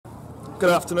Good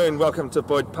afternoon, welcome to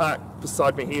Boyd Park.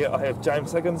 Beside me here I have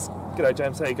James Higgins. G'day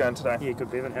James, how are you going today? Yeah,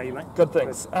 good Bevan, how are you mate? Good,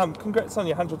 thanks. Congrats on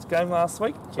your 100th game last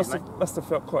week. Cheers, must have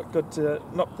felt quite good to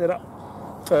knock that up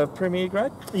for Premier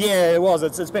grade. Yeah, it was.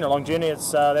 It's been a long journey.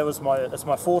 It's my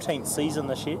 14th season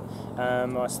this year.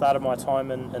 I started my time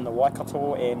in the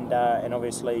Waikato and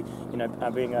obviously, you know,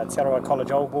 being a Te Aroha College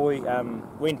old boy,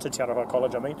 went to Te Aroha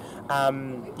College,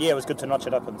 yeah, it was good to notch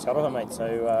it up in Te Aroha, mate.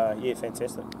 So, yeah,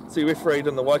 fantastic. So you refereed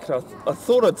in the Waikato. I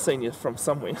thought I'd seen you from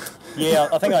somewhere. Yeah,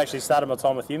 I think I actually started my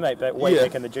time with you, mate, but way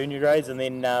back in the junior grades, and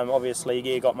then obviously,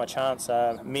 yeah, got my chance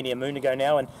many a moon ago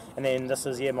now, and then this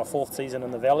is, my 4th season in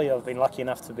the Valley. I've been lucky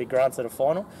enough to be granted a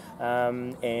final,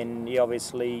 and yeah,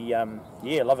 obviously,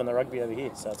 loving the rugby over here,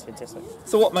 so it's fantastic.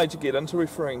 So what made you get into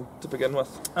refereeing to begin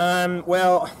with?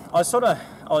 Well, I sort of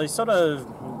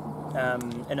in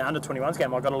an under-21s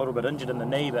game, I got a little bit injured in the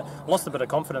knee, but lost a bit of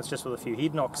confidence just with a few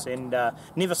head knocks, and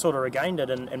never sort of regained it.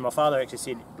 And my father actually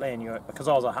said, "Man, because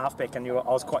I was a halfback and I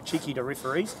was quite cheeky to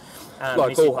referees."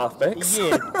 Like all halfbacks.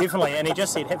 Yeah, definitely. And he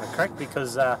just said, "Have a crack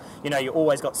because you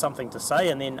always got something to say."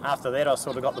 And then after that, I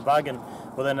sort of got the bug, and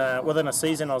within a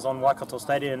season, I was on Waikato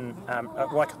Stadium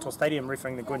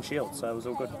refereeing the Gwyn Shield, so it was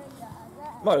all good.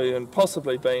 Might have even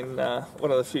possibly been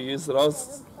one of the few years that I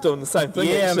was doing the same thing.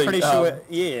 Yeah, actually. I'm pretty sure.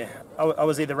 Yeah, I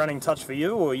was either running touch for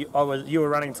you, or you were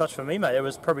running touch for me, mate. It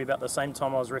was probably about the same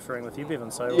time I was refereeing with you, Bevan.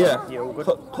 So yeah, all good.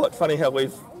 Quite funny how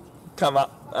we've come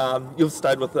up. You've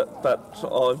stayed with it, but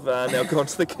I've now gone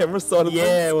to the camera side of things.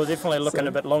 Yeah, well, definitely looking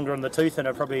a bit longer in the tooth than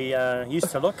I probably used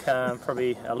to look.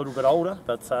 Probably a little bit older,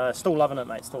 but still loving it,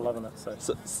 mate. Still loving it.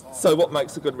 So what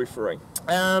makes a good referee?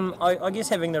 I guess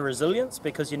having the resilience,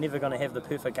 because you're never going to have the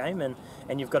perfect game, and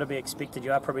you've got to be expected.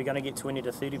 You are probably going to get 20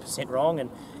 to 30% wrong,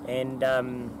 and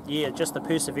just the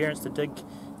perseverance to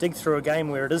dig through a game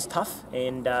where it is tough,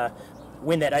 and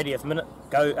when that 80th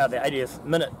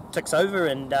minute ticks over,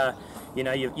 and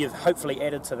you've hopefully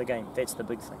added to the game. That's the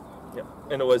big thing. Yeah,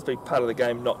 and always be part of the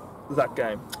game, not that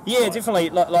game. Yeah, definitely.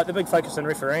 Like the big focus in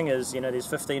refereeing is, there's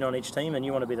 15 on each team, and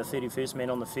you want to be the 31st man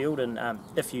on the field, and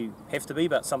if you have to be,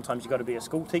 but sometimes you've got to be a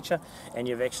school teacher, and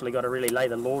you've actually got to really lay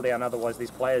the law down. Otherwise, these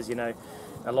players,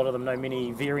 a lot of them know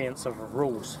many variants of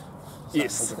rules.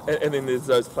 Yes, and then there's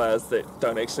those players that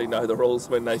don't actually know the rules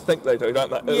when they think they do,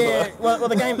 don't they? Yeah, well,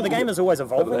 the game is always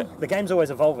evolving. The game's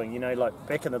always evolving. Like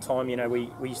back in the time, we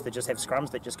used to just have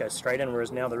scrums that just go straight in,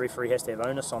 whereas now the referee has to have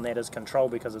onus on that as control,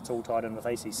 because it's all tied in with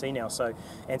ACC now. So,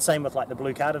 and same with like the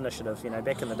blue card initiative.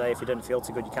 Back in the day, if you didn't feel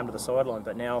too good, you come to the sideline.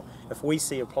 But now, if we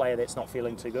see a player that's not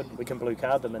feeling too good, we can blue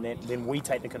card them, and then we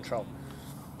take the control.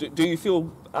 Do you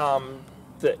feel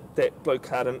that blue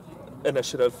card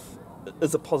initiative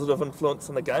is a positive influence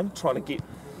in the game, trying to get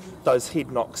those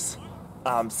head knocks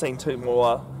seen to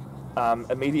more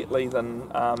immediately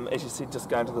than, as you said, just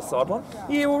going to the sideline?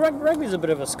 Yeah, well, rugby's a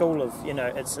bit of a school of,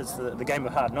 it's the game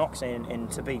of hard knocks, and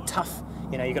to be tough,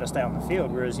 you've got to stay on the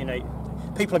field, whereas,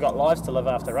 people have got lives to live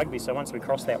after rugby, so once we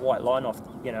cross that white line off,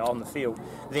 on the field,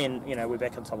 then, we're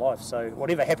back into life. So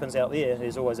whatever happens out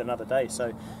there's always another day,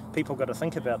 so people got to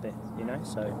think about that,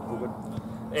 so all good.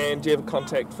 And do you have a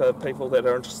contact for people that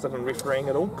are interested in refereeing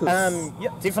at all?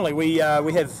 Yeah, definitely. We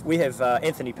have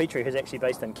Anthony Petrie, who's actually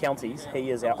based in Counties.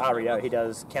 He is our REO. He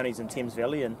does Counties in Thames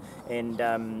Valley, and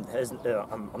I'm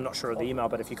not sure of the email,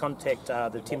 but if you contact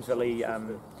the Thames Valley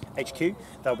HQ,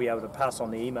 they'll be able to pass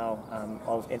on the email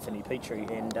of Anthony Petrie.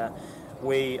 And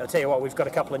I'll tell you what, we've got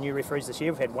a couple of new referees this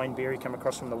year. We've had Wayne Berry come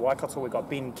across from the Waikato. We've got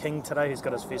Ben King today, who's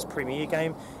got his first Premier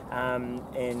game,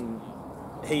 and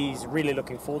he's really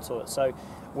looking forward to it. So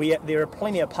there are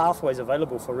plenty of pathways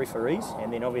available for referees,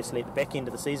 and then obviously at the back end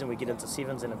of the season we get into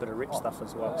sevens and a bit of rep stuff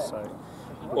as well. So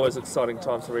always exciting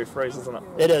times for referees, isn't it?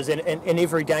 It is, and in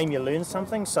every game you learn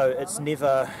something, so it's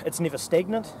never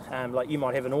stagnant. Like you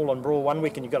might have an all-on brawl one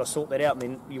week and you've got to sort that out, and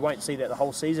then you won't see that the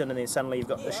whole season, and then suddenly you've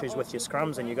got issues with your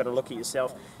scrums and you've got to look at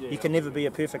yourself. You can never be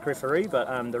a perfect referee, but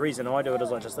the reason I do it is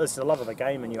this is the love of the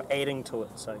game, and you're adding to it,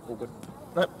 so all good.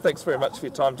 No, thanks very much for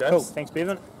your time, James. Cool, thanks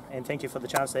Bevan. And thank you for the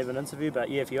chance to have an interview. But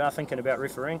yeah, if you are thinking about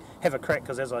refereeing, have a crack,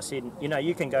 because as I said,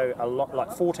 you can go a lot, like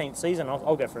 14th season,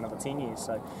 I'll go for another 10 years,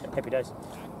 so happy days.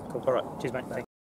 Cool. All right. Cheers, mate. Thanks.